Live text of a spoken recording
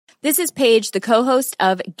This is Paige, the co-host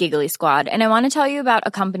of Giggly Squad, and I want to tell you about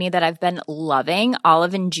a company that I've been loving,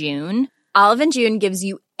 Olive & June. Olive & June gives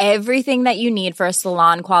you everything that you need for a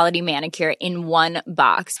salon-quality manicure in one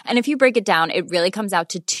box. And if you break it down, it really comes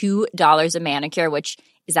out to $2 a manicure, which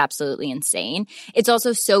is absolutely insane. It's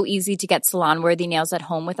also so easy to get salon-worthy nails at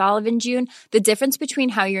home with Olive & June. The difference between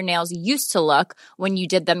how your nails used to look when you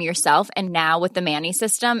did them yourself and now with the Mani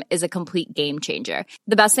system is a complete game changer.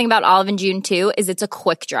 The best thing about Olive & June, too, is it's a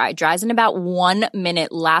quick dry. Dries in about 1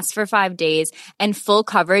 minute, lasts for 5 days, and full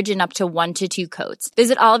coverage in up to 1 to 2 coats.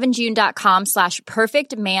 Visit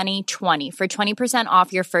oliveandjune.com/perfectmani20 for 20%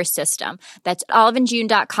 off your first system. That's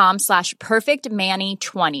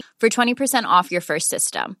oliveandjune.com/perfectmani20 for 20% off your first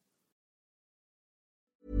system.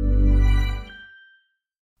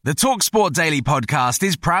 The TalkSport Daily podcast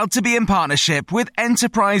is proud to be in partnership with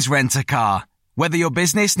Enterprise Rent-A-Car. Whether your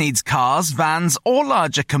business needs cars, vans, or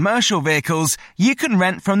larger commercial vehicles, you can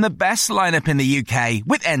rent from the best lineup in the UK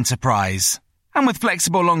with Enterprise. And with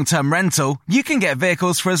flexible long-term rental, you can get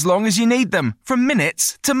vehicles for as long as you need them, from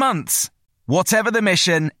minutes to months. Whatever the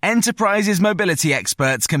mission, Enterprise's mobility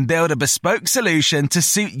experts can build a bespoke solution to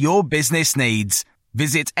suit your business needs.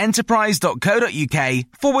 Visit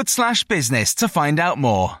enterprise.co.uk/business to find out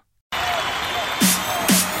more.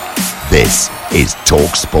 This is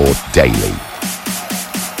TalkSport Daily.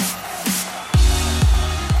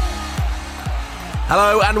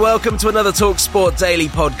 Hello and welcome to another TalkSport Daily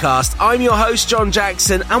podcast. I'm your host, John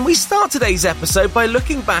Jackson, and we start today's episode by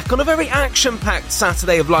looking back on a very action-packed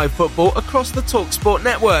Saturday of live football across the TalkSport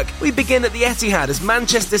network. We begin at the Etihad as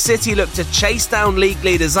Manchester City look to chase down league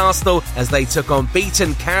leaders Arsenal as they took on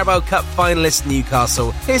beaten Carabao Cup finalists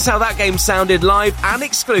Newcastle. Here's how that game sounded live and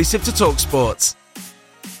exclusive to TalkSport.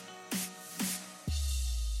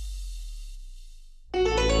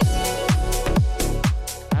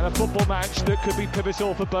 Football match that could be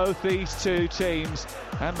pivotal for both these two teams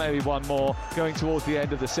and maybe one more going towards the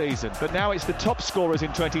end of the season. But now it's the top scorers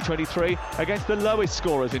in 2023 against the lowest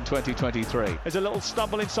scorers in 2023. There's a little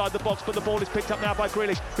stumble inside the box, but the ball is picked up now by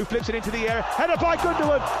Grealish, who flips it into the air. Header by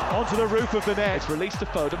Gundogan onto the roof of the net. It's released to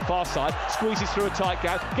Foden, far side, squeezes through a tight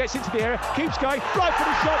gap, gets into the area, keeps going, right for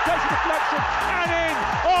the shot, takes a deflection, and in!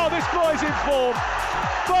 Oh, this boy's in form.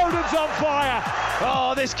 Foden's on fire.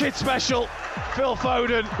 Oh, this kid's special. Phil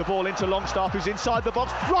Foden, the ball into Longstaff, who's inside the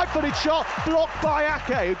box, right-footed shot, blocked by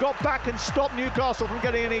Ake, who got back and stopped Newcastle from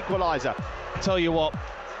getting an equaliser. Tell you what,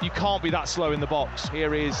 you can't be that slow in the box.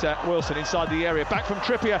 Here is Wilson inside the area, back from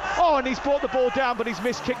Trippier. Oh, and he's brought the ball down, but he's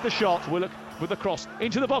miskicked the shot. Willock with the cross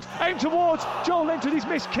into the box, aimed towards Joel Linton. He's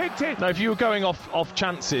miskicked it. No, if you were going off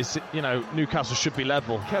chances, you know, Newcastle should be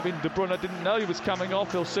level. Kevin De Bruyne didn't know he was coming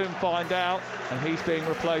off. He'll soon find out, and he's being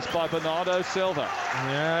replaced by Bernardo Silva.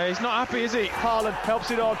 Yeah, he's not happy, is he? Haaland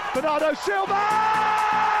helps it on. Bernardo Silva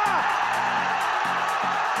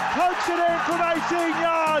pokes it in from 18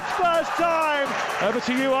 yards, first time. Over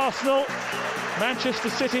to you, Arsenal.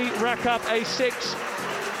 Manchester City rack up a 6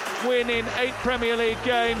 win in 8 Premier League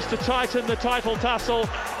games to tighten the title tussle.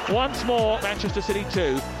 Once more, Manchester City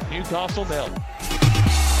 2, Newcastle 0.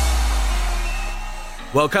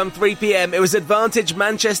 Well, come 3 p.m, it was advantage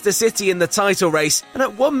Manchester City in the title race, and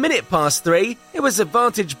at 1 minute past 3, it was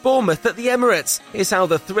advantage Bournemouth at the Emirates. Here's how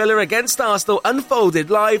the thriller against Arsenal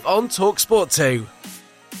unfolded live on TalkSport 2.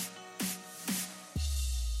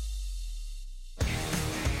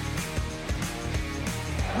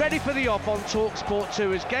 Ready for the off on TalkSport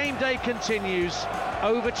 2 as game day continues.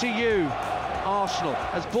 Over to you, Arsenal,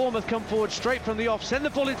 as Bournemouth come forward straight from the off, send the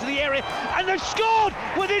ball into the area, and they've scored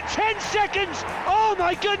within 10 seconds. Oh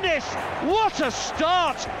my goodness, what a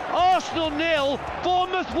start. Arsenal 0,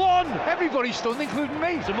 Bournemouth 1. Everybody's stunned, including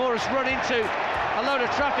me. Zamora's run into a load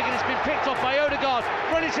of traffic and it's been picked off by Odegaard,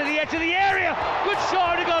 run into the edge of the area. Good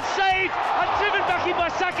shot, Odegaard saved and driven back in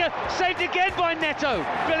by Saka, saved again by Neto,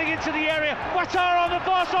 spilling into the area. Ouattara on the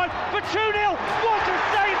far side for 2-0. What a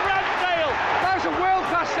save, Ramsdale. That was a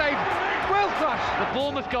world-class save. World-class. The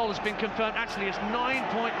Bournemouth goal has been confirmed. Actually, it's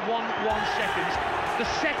 9.11 seconds, the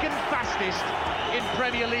second fastest in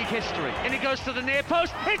Premier League history. And it goes to the near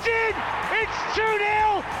post. It's in. It's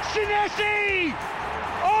 2-0. Senesi.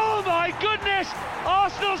 Oh my goodness!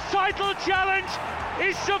 Arsenal's title challenge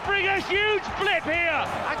is suffering a huge blip here.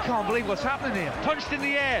 I can't believe what's happening here. Punched in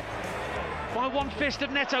the air by one fist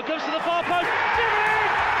of Neto. Goes to the far post.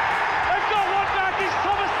 They've got one back. It's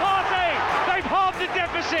Thomas Partey. They've halved the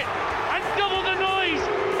deficit and doubled the noise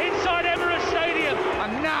inside Emirates Stadium.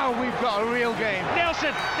 And now we've got a real game.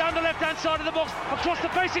 Nelson down the left-hand side of the box, across the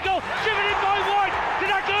facing goal, driven in by White.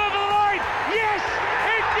 Did that go over the line? Yes,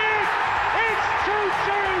 it did. It's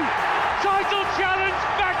 2-2. Title challenge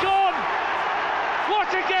back on. What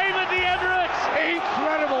What a game at the Emirates!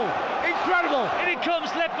 Incredible! Incredible! In it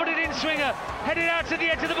comes, left-footed in-swinger, headed out to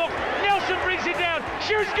the edge of the box. Nelson brings it down,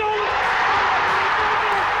 shoots goal! Oh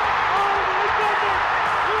my goodness!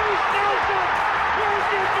 Lewis Nelson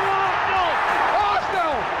brings it to Arsenal!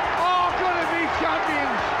 Arsenal are going to be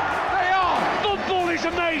champions! They are! Football is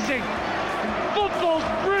amazing! Football's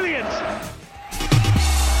brilliant!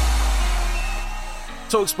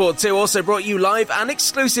 TalkSport 2 also brought you live and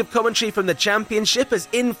exclusive commentary from the Championship as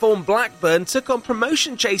in-form Blackburn took on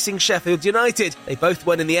promotion-chasing Sheffield United. They both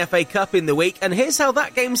won in the FA Cup in the week, and here's how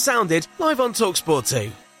that game sounded live on TalkSport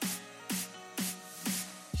 2.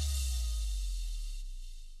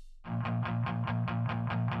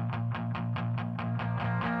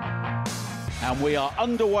 And we are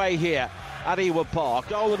underway here at Ewood Park.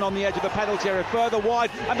 Dolan on the edge of the penalty area, further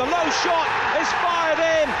wide, and the low shot is fired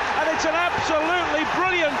in, and it's an absolutely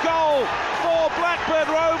brilliant goal for Blackburn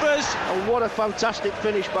Rovers. And what a fantastic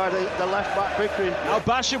finish by the left back Pickering. Now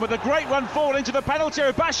Basham with a great run forward into the penalty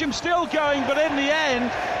area. Basham still going, but in the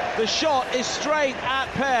end, the shot is straight at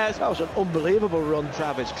Pears. That was an unbelievable run.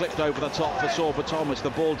 Travis clipped over the top for Sorba Thomas. The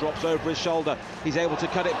ball drops over his shoulder. He's able to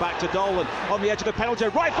cut it back to Dolan on the edge of the penalty.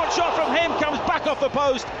 Right foot shot from him comes back off the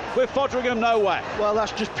post with Fodringham nowhere. Well,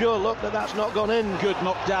 that's just pure luck that's not gone in. Good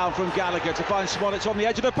knock down from Gallagher to find Smollett on the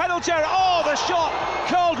edge of the penalty area. Oh, the shot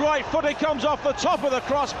curled right footed comes off the top of the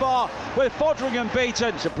crossbar with Fodringham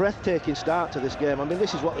beaten. It's a breathtaking start to this game. I mean,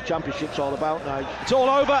 this is what the Championship's all about now. It's all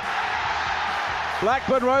over.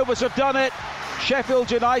 Blackburn Rovers have done it.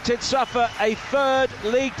 Sheffield United suffer a third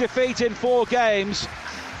league defeat in 4 games.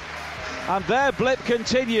 And their blip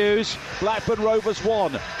continues. Blackburn Rovers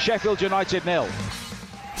 1, Sheffield United 0.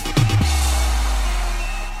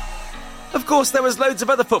 Of course, there was loads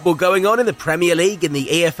of other football going on in the Premier League, in the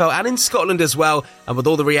EFL and in Scotland as well. And with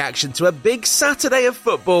all the reaction to a big Saturday of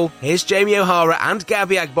football, here's Jamie O'Hara and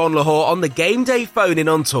Gabby Agbonlahor on the game day phone-in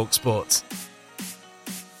on TalkSport.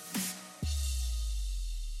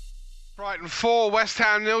 Brighton 4, West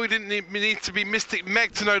Ham 0. We didn't need to be Mystic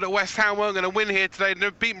Meg to know that West Ham weren't going to win here today.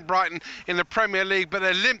 They've beaten Brighton in the Premier League, but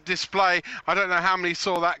their limp display, I don't know how many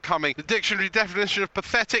saw that coming. The dictionary definition of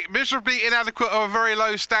pathetic, miserably inadequate of a very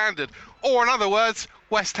low standard. Or in other words,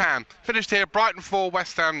 West Ham. Finished here, Brighton 4,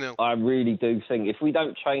 West Ham 0. I really do think if we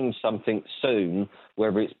don't change something soon,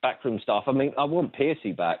 whether it's backroom staff, I mean, I want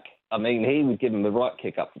Piercy back. I mean, he would give him the right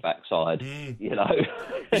kick up the backside, you know.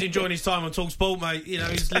 He's enjoying his time on TalkSport, mate. You know,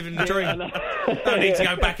 he's living the dream. Don't need to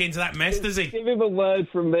go back into that mess, does he? Give him a word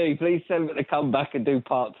from me. Please tell him to come back and do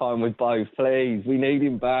part-time with both, please. We need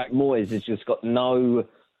him back. Moyes has just got no...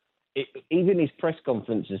 even his press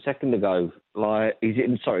conference a second ago, not his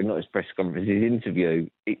press conference, his interview,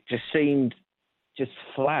 it just seemed just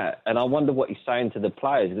flat. And I wonder what he's saying to the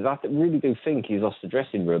players, because I really do think he's lost the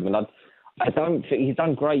dressing room. And I don't think he's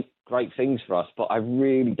done great things for us, but I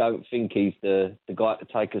really don't think he's the guy to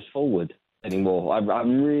take us forward anymore. I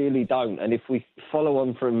really don't. And if we follow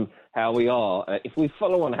on from how we are, if we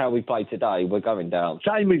follow on how we play today, we're going down.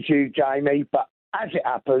 Same as you, Jamie, but as it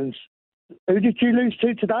happens, who did you lose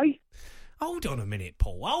to today? Hold on a minute,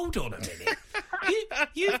 Paul. Hold on a minute.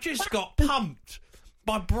 You've just got pumped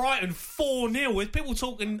by Brighton 4-0 with people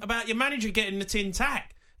talking about your manager getting the tin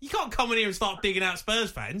tack. You can't come in here and start digging out Spurs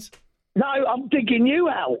fans. No, I'm digging you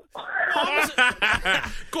out.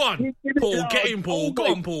 Go on, Paul. Get him, Paul.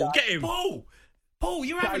 Go on, Paul. Get him. Paul,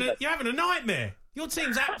 you're having a nightmare. Your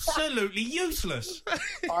team's absolutely useless.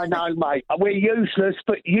 I know, mate. We're useless,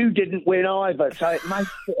 but you didn't win either, so it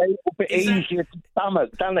makes it a little bit easier to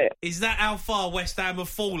stomach, doesn't it? Is that how far West Ham have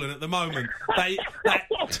fallen at the moment? That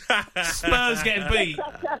Spurs getting beat,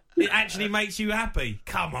 it actually makes you happy?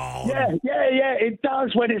 Come on. Yeah, it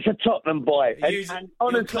does when it's a Tottenham boy. And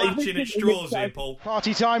honestly, you're clutching at straws here, Paul.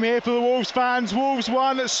 Party time here for the Wolves fans. Wolves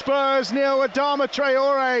 1, Spurs 0. Adama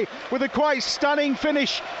Traore with a quite stunning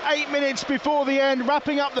finish 8 minutes before the end,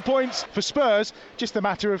 wrapping up the points for Spurs. Just a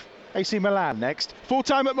matter of AC Milan next. Full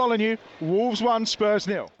time at Molineux. Wolves 1, Spurs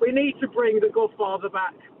 0. We need to bring the Godfather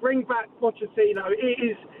back. Bring back Pochettino.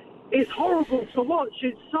 It's horrible to watch.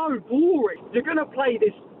 It's so boring. You're going to play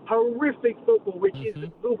this horrific football, which is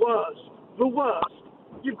the worst.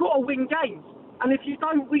 You've got to win games. And if you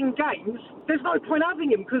don't win games, there's no point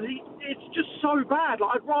having him, because it's just so bad.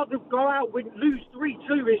 Like, I'd rather go out and lose 3-2.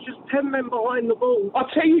 It's just 10 men behind the ball. I'll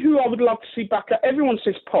tell you who I would love to see back. Everyone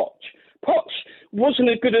says Poch. Poch wasn't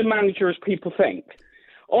as good a manager as people think.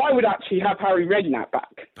 I would actually have Harry Redknapp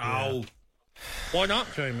back. Oh. Why not,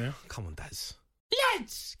 Jamie? Come on, Daz.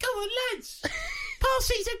 Lads! Come on, lads!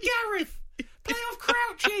 Pass it to Gareth! Play off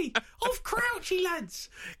Crouchy! Off Crouchy, lads!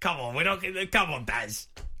 Come on, we're not... Come on, Daz.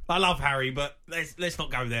 I love Harry, but let's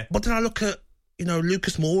not go there. But then I look at,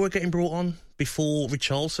 Lucas Moura getting brought on before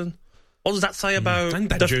Richarlison. What does that say about...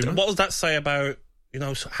 what does that say about,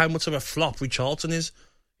 how much of a flop Richarlison is?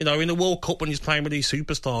 In the World Cup when he's playing with these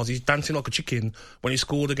superstars, he's dancing like a chicken when he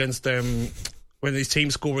scored against when his team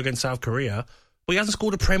scored against South Korea. But he hasn't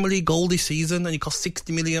scored a Premier League goal this season, and he cost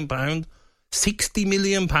 £60 million. £60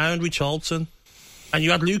 million, Richarlison. And you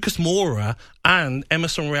had Lucas Moura and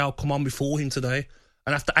Emerson Royal come on before him today.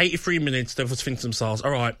 And after 83 minutes, they've just think to themselves, all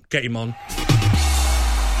right, get him on.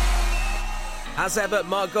 As ever,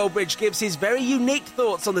 Mark Goldbridge gives his very unique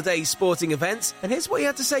thoughts on the day's sporting events, and here's what he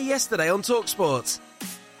had to say yesterday on TalkSport.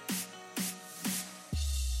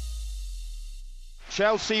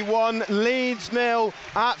 Chelsea 1, Leeds 0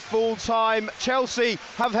 at full time. Chelsea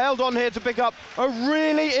have held on here to pick up a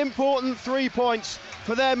really important 3 points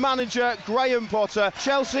for their manager Graham Potter.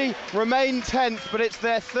 Chelsea remain 10th, but it's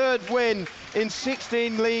their third win in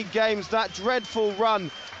 16 league games. That dreadful run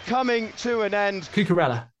coming to an end.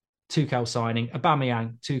 Cucurella, Tuchel signing.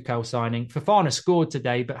 Aubameyang, Tuchel signing. Fofana scored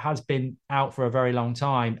today, but has been out for a very long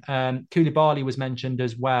time. Koulibaly was mentioned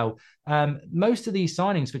as well. Most of these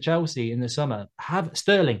signings for Chelsea in the summer have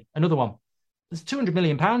Sterling, another one. There's £200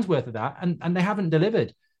 million worth of that, and they haven't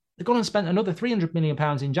delivered. They've gone and spent another £300 million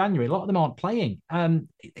in January. A lot of them aren't playing.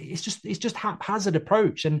 It's just haphazard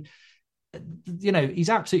approach. And, he's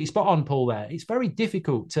absolutely spot on, Paul, there. It's very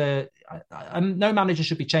difficult to... no manager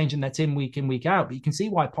should be changing their team week in, week out, but you can see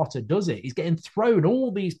why Potter does it. He's getting thrown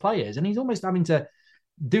all these players, and he's almost having to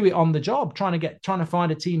do it on the job, trying to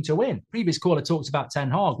find a team to win. Previous caller talks about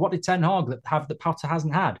Ten Hag. What did Ten Hag have that Potter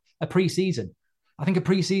hasn't had? A pre-season. I think a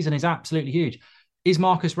pre-season is absolutely huge. Is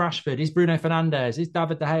Marcus Rashford, is Bruno Fernandes, is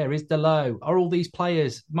David De Gea, is Dalot, are all these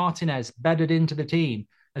players, Martinez, bedded into the team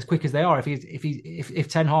as quick as they are if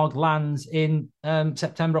Ten Hag lands in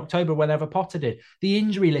September, October, whenever Potter did? The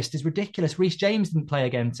injury list is ridiculous. Reece James didn't play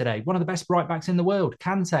again today. One of the best right backs in the world.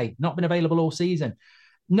 Kante, not been available all season.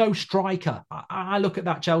 No striker. I look at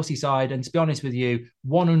that Chelsea side, and to be honest with you,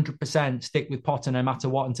 100% stick with Potter no matter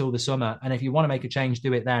what until the summer. And if you want to make a change,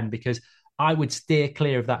 do it then, because I would steer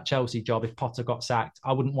clear of that Chelsea job if Potter got sacked.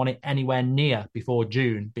 I wouldn't want it anywhere near before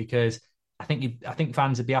June, because I think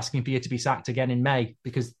fans would be asking for you to be sacked again in May,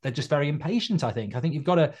 because they're just very impatient. I think you've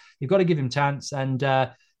got to give him a chance, and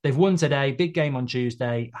they've won today. Big game on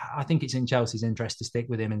Tuesday. I think it's in Chelsea's interest to stick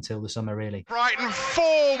with him until the summer, really. Brighton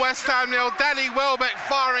 4, West Ham 0. Danny Welbeck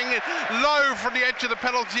firing it low from the edge of the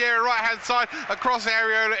penalty area, right-hand side, across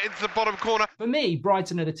Areola into the bottom corner. For me,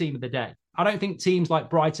 Brighton are the team of the day. I don't think teams like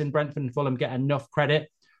Brighton, Brentford and Fulham get enough credit.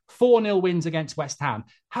 4-0 wins against West Ham.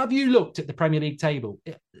 Have you looked at the Premier League table?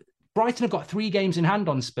 Brighton have got 3 games in hand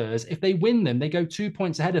on Spurs. If they win them, they go 2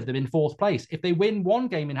 points ahead of them in 4th place. If they win 1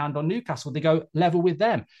 game in hand on Newcastle, they go level with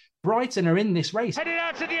them. Brighton are in this race. Headed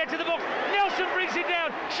out to the edge of the box. Nelson brings it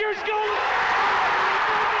down. Shoots goal.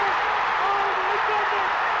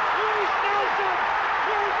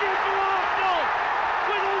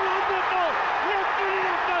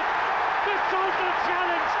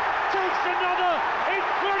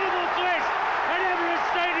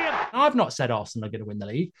 I've not said Arsenal are going to win the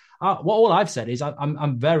league. All I've said is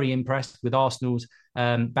I'm very impressed with Arsenal's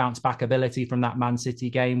bounce back ability from that Man City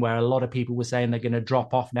game, where a lot of people were saying they're going to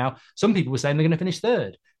drop off now. Some people were saying they're going to finish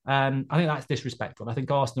 3rd. I think that's disrespectful. I think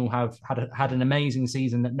Arsenal have had an amazing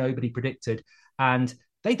season that nobody predicted, and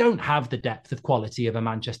they don't have the depth of quality of a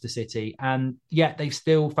Manchester City, and yet they've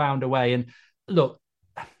still found a way. And look,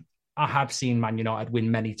 I have seen Man United win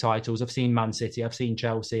many titles. I've seen Man City, I've seen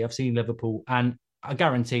Chelsea, I've seen Liverpool, and I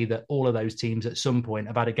guarantee that all of those teams at some point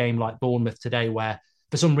have had a game like Bournemouth today where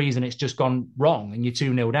for some reason it's just gone wrong and you're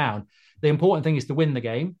 2-0 down. The important thing is to win the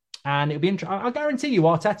game, and it'll be I guarantee you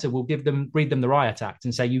Arteta will read them the riot act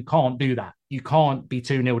and say, you can't do that. You can't be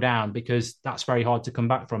 2-0 down, because that's very hard to come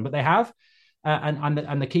back from. But they have,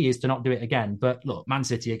 and the key is to not do it again. But look, Man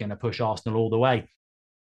City are going to push Arsenal all the way.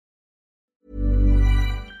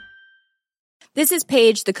 This is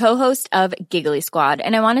Paige, the co-host of Giggly Squad,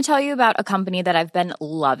 and I want to tell you about a company that I've been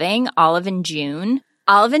loving, Olive & June.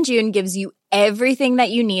 Olive & June gives you everything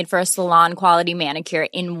that you need for a salon-quality manicure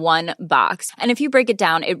in one box. And if you break it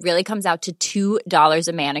down, it really comes out to $2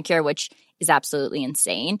 a manicure, which is absolutely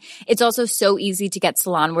insane. It's also so easy to get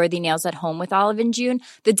salon-worthy nails at home with Olive & June.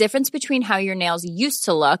 The difference between how your nails used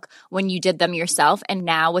to look when you did them yourself and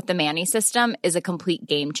now with the Mani system is a complete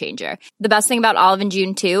game changer. The best thing about Olive &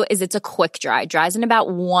 June, too, is it's a quick dry. Dries in about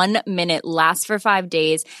 1 minute, lasts for 5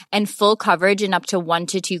 days, and full coverage in up to 1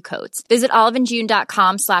 to 2 coats. Visit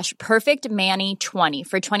oliveandjune.com/perfectmani20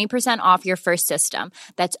 for 20% off your first system.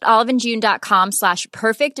 That's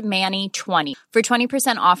oliveandjune.com/perfectmani20 for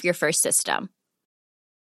 20% off your first system.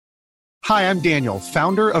 Hi, I'm Daniel,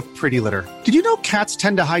 founder of Pretty Litter. Did you know cats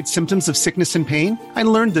tend to hide symptoms of sickness and pain? I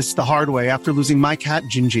learned this the hard way after losing my cat,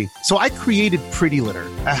 Gingy. So I created Pretty Litter,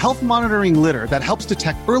 a health monitoring litter that helps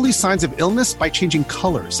detect early signs of illness by changing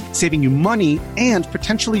colors, saving you money and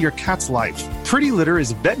potentially your cat's life. Pretty Litter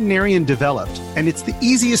is veterinarian developed, and it's the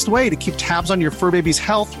easiest way to keep tabs on your fur baby's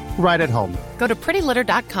health right at home. Go to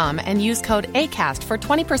prettylitter.com and use code ACAST for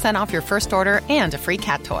 20% off your first order and a free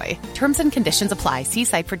cat toy. Terms and conditions apply. See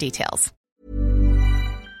site for details.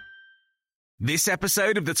 This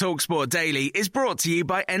episode of the TalkSport Daily is brought to you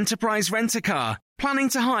by Enterprise Rent-A-Car. Planning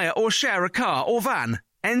to hire or share a car or van?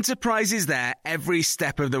 Enterprise is there every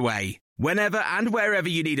step of the way. Whenever and wherever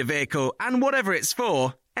you need a vehicle and whatever it's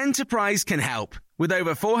for, Enterprise can help. With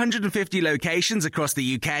over 450 locations across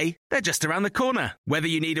the UK, they're just around the corner. Whether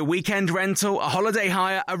you need a weekend rental, a holiday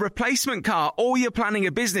hire, a replacement car, or you're planning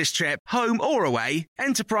a business trip, home or away,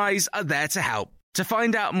 Enterprise are there to help. To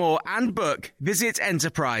find out more and book, visit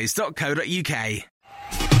enterprise.co.uk.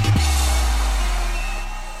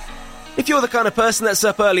 If you're the kind of person that's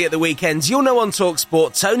up early at the weekends, you'll know on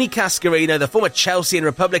TalkSport, Tony Cascarino, the former Chelsea and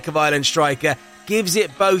Republic of Ireland striker, gives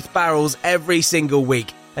it both barrels every single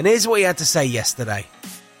week. And here's what he had to say yesterday.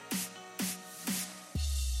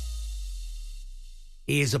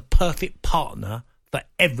 He is a perfect partner for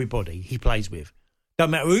everybody he plays with.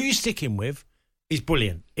 Don't matter who you stick him with, he's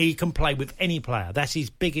brilliant. He can play with any player. That's his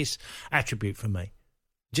biggest attribute for me.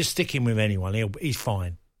 Just stick him with anyone, he's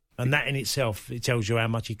fine. And that in itself, it tells you how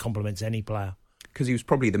much he complements any player. Because he was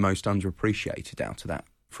probably the most underappreciated out of that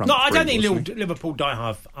front No, I three, don't think Liverpool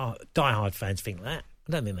diehard fans think that.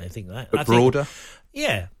 I don't think they think that. But broader?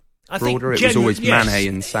 Yeah. Broader, it was always Mane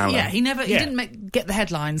and Salah. Yeah, he didn't get the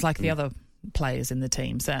headlines like the other players in the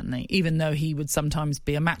team, certainly, even though he would sometimes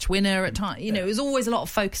be a match winner at times. You know, it was always a lot of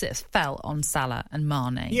focus that fell on Salah and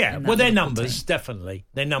Mane. Yeah, well, their numbers, definitely.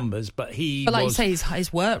 Their numbers, but like you say,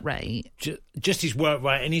 his work rate. Just his work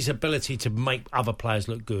rate and his ability to make other players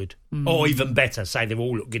look good. Or even better, say they've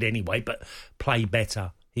all looked good anyway, but play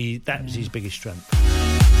better. That was his biggest strength.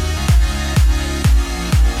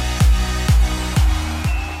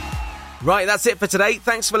 Right, that's it for today.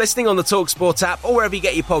 Thanks for listening on the TalkSport app or wherever you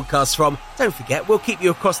get your podcasts from. Don't forget, we'll keep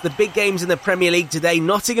you across the big games in the Premier League today.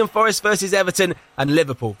 Nottingham Forest versus Everton and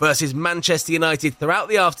Liverpool versus Manchester United throughout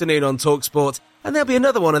the afternoon on TalkSport. And there'll be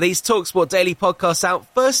another one of these TalkSport Daily podcasts out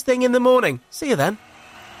first thing in the morning. See you then.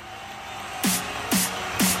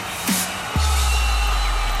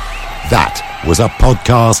 That was a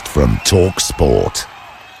podcast from TalkSport.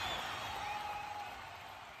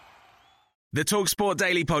 The TalkSport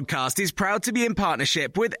Daily podcast is proud to be in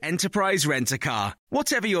partnership with Enterprise Rent-A-Car.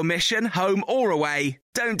 Whatever your mission, home or away,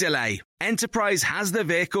 don't delay. Enterprise has the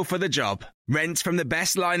vehicle for the job. Rent from the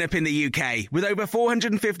best lineup in the UK. With over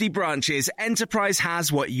 450 branches, Enterprise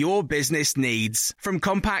has what your business needs. From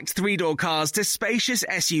compact three-door cars to spacious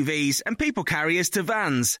SUVs and people carriers to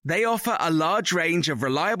vans, they offer a large range of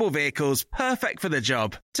reliable vehicles perfect for the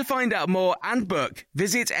job. To find out more and book,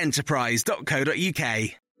 visit enterprise.co.uk.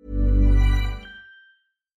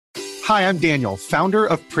 Hi, I'm Daniel, founder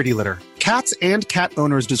of Pretty Litter. Cats and cat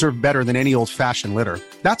owners deserve better than any old-fashioned litter.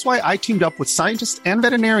 That's why I teamed up with scientists and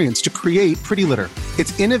veterinarians to create Pretty Litter.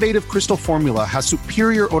 Its innovative crystal formula has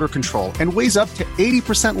superior odor control and weighs up to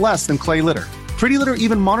 80% less than clay litter. Pretty Litter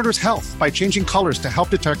even monitors health by changing colors to help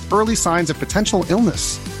detect early signs of potential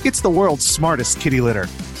illness. It's the world's smartest kitty litter.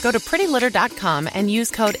 Go to prettylitter.com and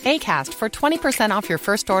use code ACAST for 20% off your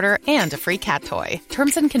first order and a free cat toy.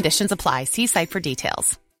 Terms and conditions apply. See site for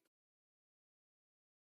details.